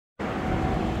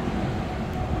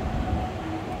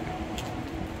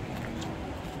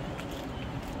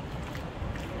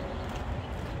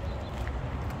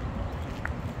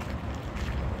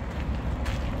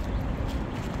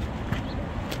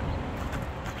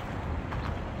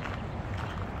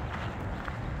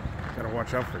Gotta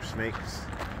watch out for snakes.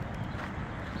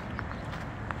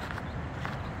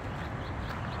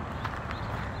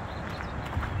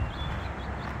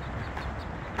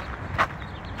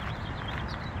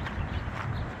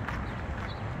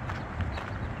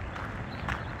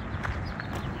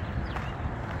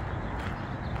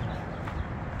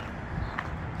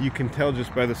 You can tell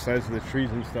just by the size of the trees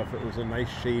and stuff, it was a nice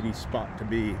shady spot to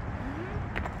be.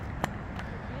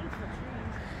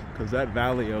 Because that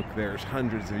valley oak there is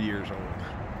hundreds of years old.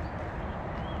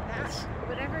 That's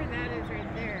whatever that is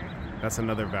right there. That's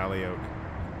another valley oak.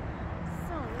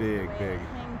 So Big. It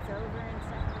hangs over and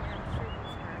stuff. And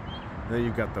I'm sure these are. Then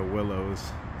you've got the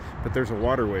willows. But there's a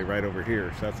waterway right over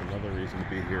here, so that's another reason to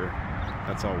be here.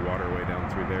 That's all waterway down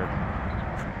through there.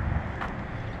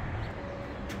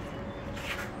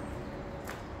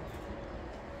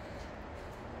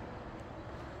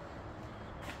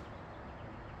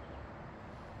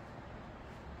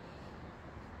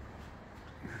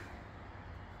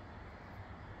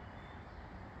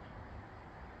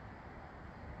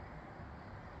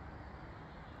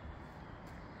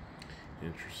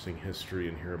 Interesting history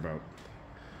in here about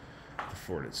the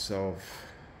fort itself.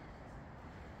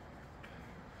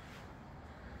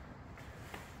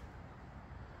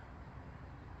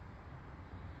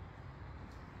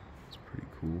 It's pretty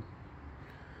cool.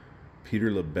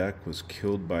 Peter Lebec was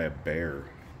killed by a bear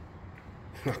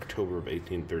in October of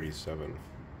 1837.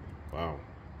 Wow.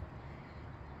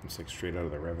 It's like straight out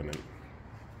of The Revenant.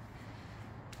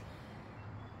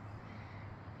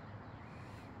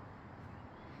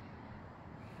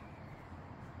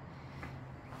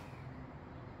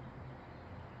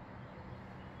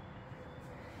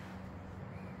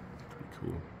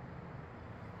 Cool.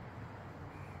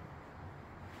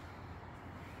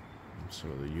 And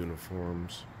some of the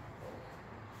uniforms.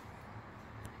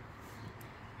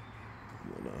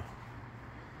 And then a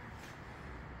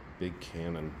big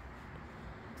cannon.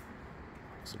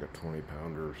 Looks like a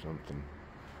 20-pounder or something.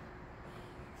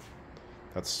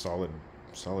 That's solid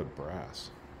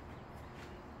brass.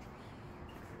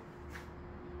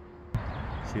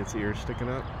 See its ears sticking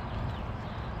up?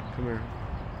 Come here.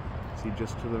 See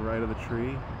just to the right of the tree,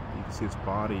 you can see its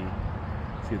body.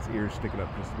 See its ears sticking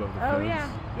up just above the fence. Oh yeah,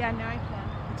 yeah. Now I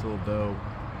can. It's a little doe.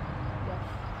 Yes.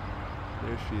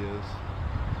 There she is.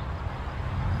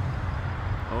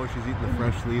 Oh, she's eating the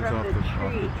fresh leaves off the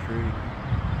tree.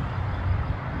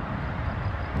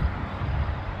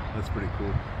 That's pretty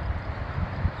cool.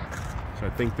 So I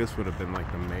think this would have been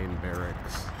like the main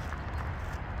barracks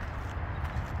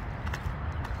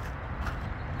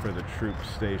for the troops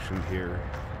stationed here.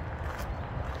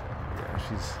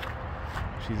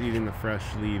 She's eating the fresh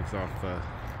leaves off the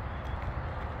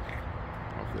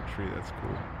tree. That's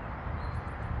cool.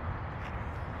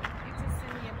 You just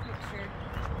send me a picture.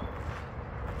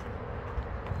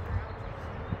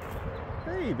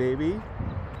 Hey, baby.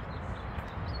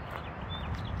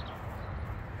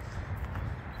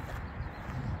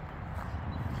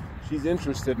 She's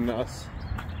interested in us.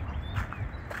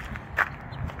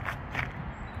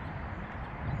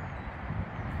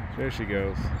 There she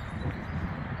goes.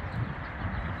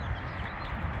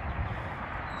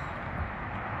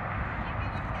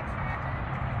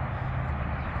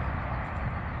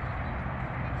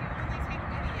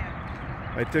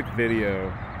 I took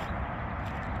video.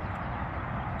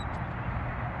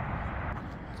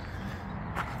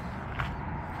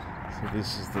 So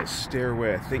this is the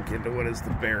stairway, I think, into what is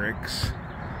the barracks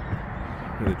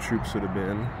where the troops would have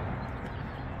been.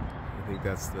 I think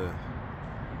that's the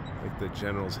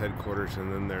general's headquarters,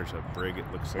 and then there's a brig,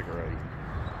 it looks like, or a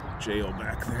jail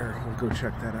back there. We'll go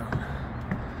check that out.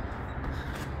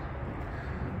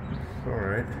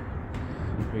 Alright.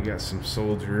 We got some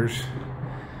soldiers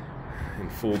in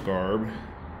full garb.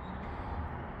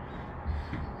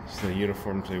 It's the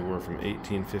uniforms they wore from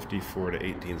 1854 to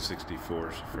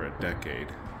 1864, so for a decade.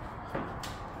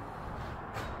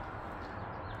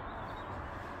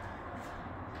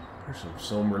 There's some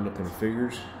somber looking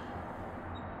figures.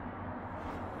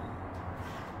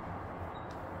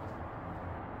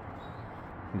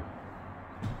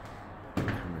 Come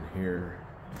in here.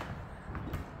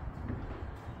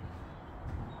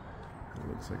 It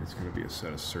looks like it's going to be a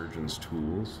set of surgeon's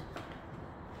tools.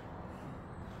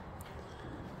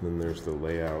 Then there's the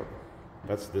layout.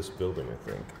 That's this building, I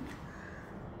think.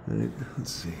 Right,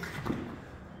 let's see.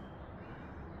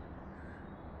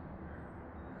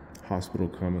 Hospital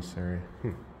commissary.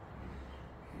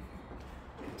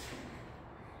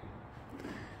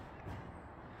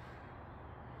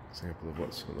 Example of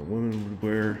what some of the women would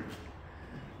wear.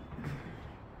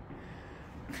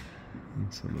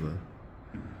 And some of the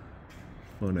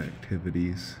fun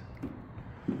activities.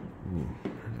 Ooh,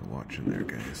 there's a watch in there,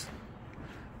 guys?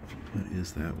 What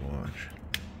is that watch?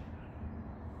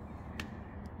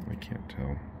 I can't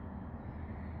tell.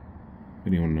 If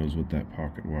anyone knows what that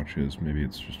pocket watch is, maybe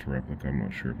it's just a replica, I'm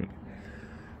not sure, but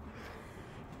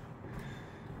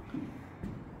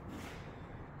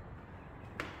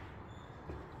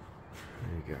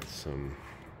you got some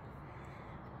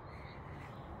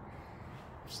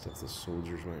stuff the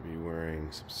soldiers might be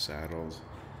wearing, some saddles,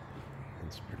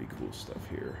 and some pretty cool stuff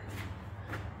here.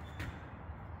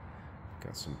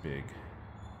 Got some big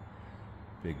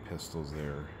pistols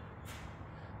there.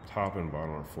 Top and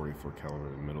bottom are 44 caliber,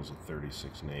 the middle's a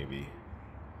 36 Navy.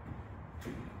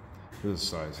 This is the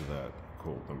size of that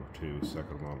Colt number 2,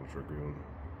 second model Dragoon.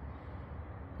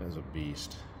 That's a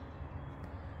beast.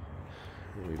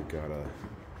 And we've got a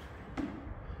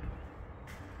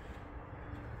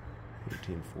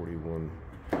 1841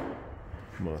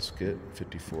 musket,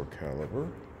 54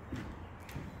 caliber.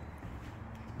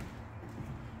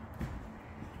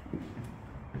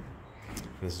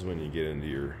 This is when you get into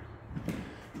your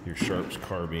Sharps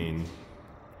carbine.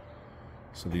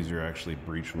 So these are actually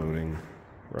breech loading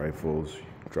rifles. You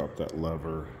drop that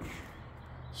lever,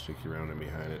 stick your round in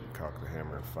behind it, cock the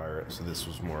hammer and fire it. So this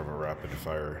was more of a rapid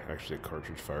fire, actually a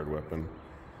cartridge fired weapon.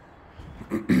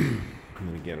 And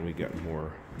then again, we got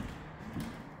more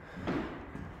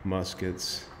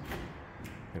muskets.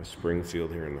 Got a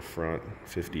Springfield here in the front,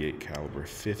 58 caliber,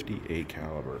 58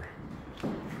 caliber.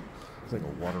 It's like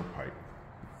a water pipe.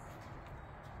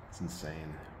 It's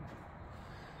insane.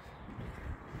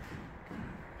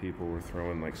 People were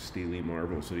throwing like steely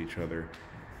marbles at each other.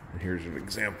 And here's an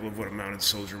example of what a mounted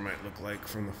soldier might look like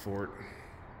from the fort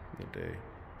in the day.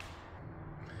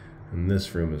 And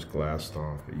this room is glassed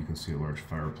off, but you can see a large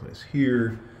fireplace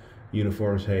here.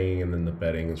 Uniforms hanging, and then the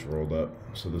bedding is rolled up.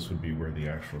 So this would be where the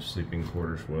actual sleeping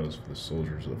quarters was for the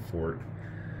soldiers of the fort.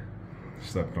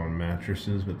 Slept on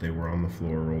mattresses, but they were on the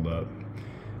floor rolled up.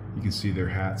 You can see their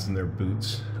hats and their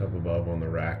boots up above on the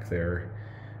rack there.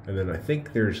 And then I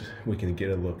think we can get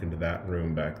a look into that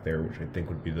room back there, which I think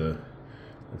would be the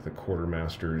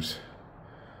quartermaster's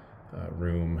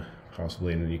room,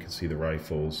 possibly. And then you can see the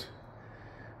rifles,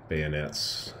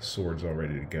 bayonets, swords all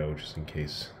ready to go, just in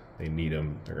case they need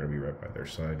them. They're going to be right by their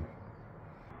side.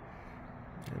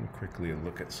 And quickly a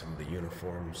look at some of the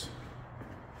uniforms.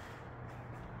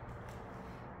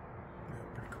 Yeah,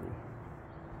 pretty cool.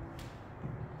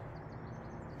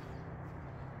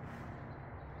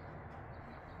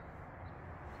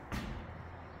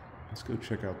 Let's go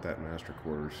check out that master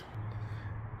quarters.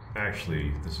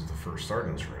 Actually, this is the first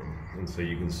sergeant's room, and so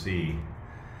you can see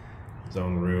his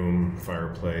own room,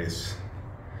 fireplace,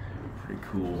 pretty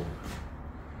cool.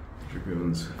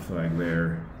 Dragoon's flag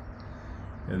there,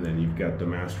 and then you've got the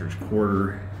master's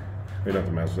quarter. Wait, not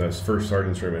the master, that's first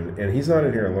sergeant's room, and he's not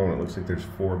in here alone. It looks like there's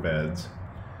 4 beds,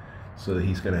 so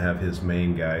he's going to have his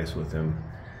main guys with him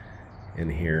in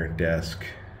here. Desk,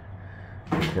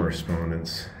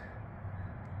 correspondence.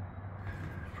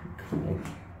 Cool.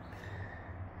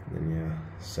 And then yeah,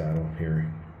 saddle here.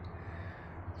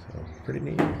 So pretty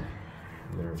neat. And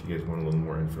there, if you guys want a little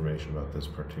more information about this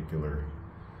particular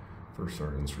first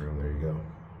sergeant's room, there you go.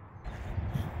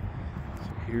 So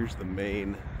here's the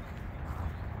main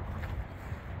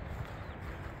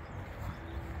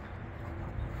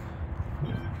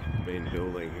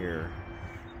building here.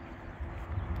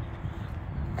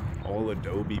 All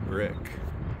adobe brick.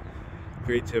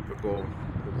 Very typical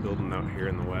of building out here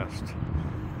in the West.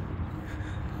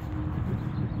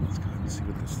 Let's go ahead and see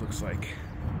what this looks like.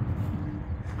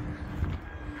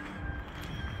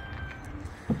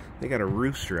 They got a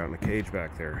rooster out in the cage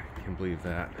back there. Can't believe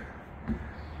that.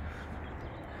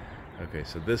 Okay,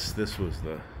 so this was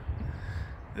the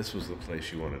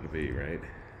place you wanted to be, right?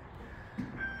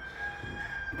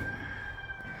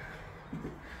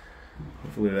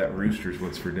 Hopefully that rooster's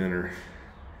what's for dinner.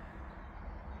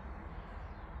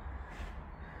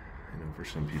 I know for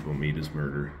some people meat is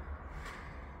murder.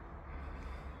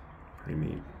 Pretty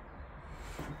neat.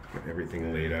 Got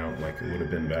everything laid out like it would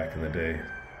have been back in the day.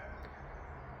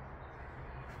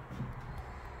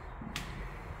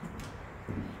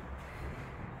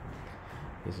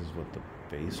 This is what the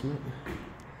basement.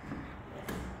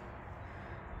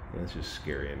 That's just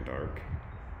scary and dark.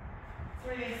 It's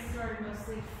where they stored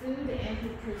mostly food, and he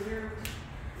preserved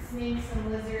snakes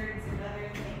and lizards and other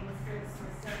things for the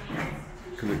Smithsonian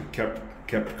Institution. Because it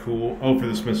kept cool. Oh, for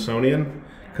the Smithsonian?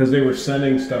 Because they were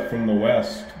sending stuff from the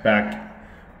West back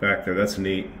there. That's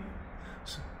neat.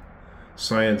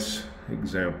 Science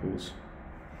examples.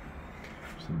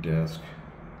 There's a desk.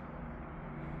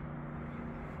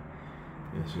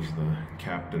 This is the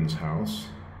captain's house.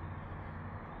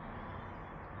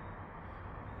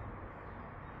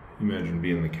 Imagine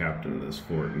being the captain of this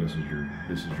fort, and this is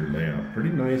your layout.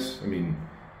 Pretty nice. I mean,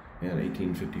 man,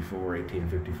 1854 to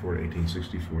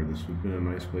 1864. This would have been a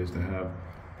nice place to have.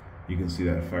 You can see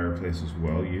that fireplace is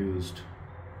well used.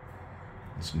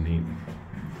 It's neat.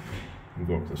 We'll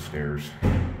go up the stairs.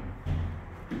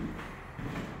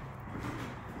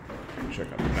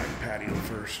 Check out the back patio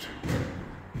first.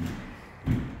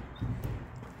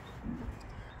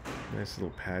 Nice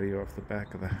little patio off the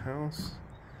back of the house.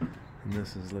 And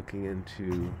this is looking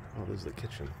into, oh, this is the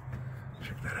kitchen.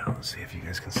 Check that out and see if you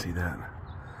guys can see that.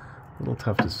 A little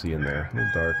tough to see in there, a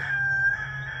little dark.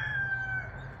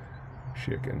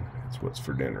 Chicken, it's what's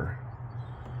for dinner.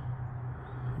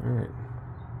 All right,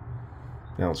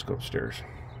 now let's go upstairs.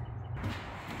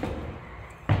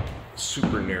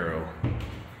 Super narrow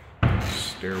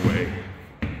stairway,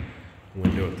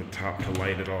 window at the top to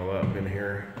light it all up in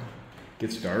here.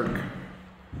 Gets dark.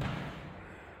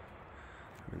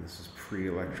 And this is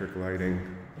pre-electric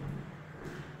lighting.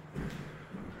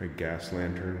 Gas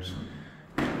lanterns.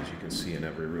 As you can see, in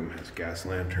every room has gas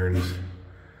lanterns.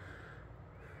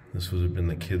 This would have been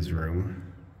the kids'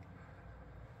 room.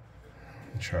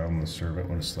 The child and the servant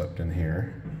would have slept in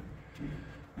here.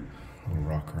 Little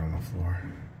rocker on the floor.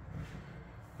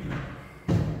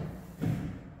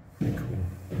 Pretty cool.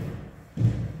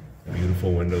 A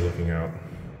beautiful window looking out.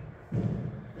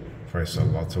 Probably saw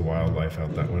lots of wildlife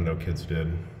out that window, kids did.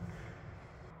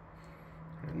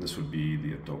 And this would be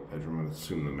the adult bedroom. I'd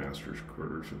assume the master's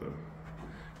quarters or the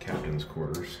captain's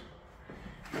quarters.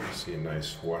 You can see a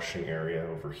nice washing area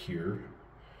over here.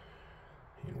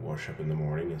 You can wash up in the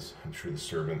morning, as I'm sure the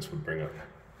servants would bring up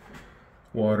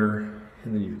water.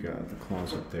 And then you've got the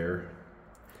closet there.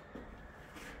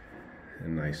 A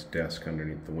nice desk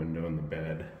underneath the window and the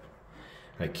bed.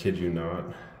 I kid you not,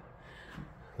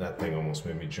 that thing almost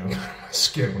made me jump out of my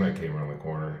skin when I came around the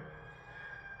corner.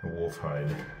 A wolf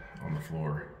hide on the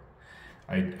floor.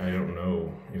 I don't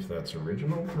know if that's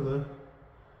original to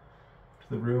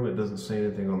the room. It doesn't say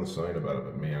anything on the sign about it,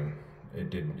 but man, it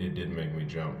did make me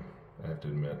jump, I have to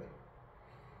admit.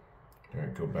 All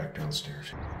right, go back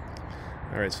downstairs.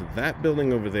 All right, so that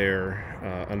building over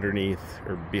there, underneath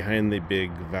or behind the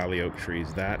big valley oak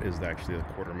trees, that is actually the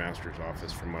quartermaster's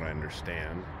office, from what I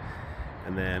understand.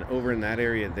 And then over in that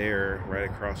area there, right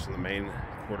across from the main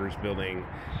quarters building,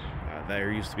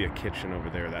 there used to be a kitchen over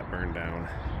there that burned down.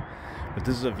 But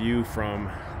this is a view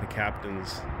from the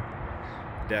captain's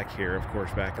deck here. Of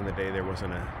course, back in the day, there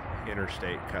wasn't an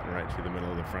interstate cutting right through the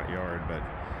middle of the front yard, but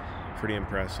pretty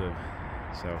impressive.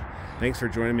 So thanks for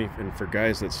joining me. And for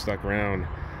guys that stuck around,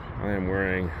 I am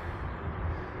wearing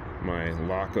my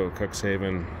Laco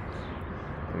Cuxhaven.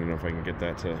 I don't know if I can get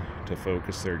that to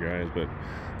focus there, guys, but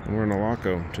I'm wearing a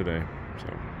Laco today. So,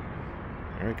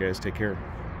 all right, guys, take care.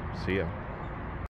 See ya.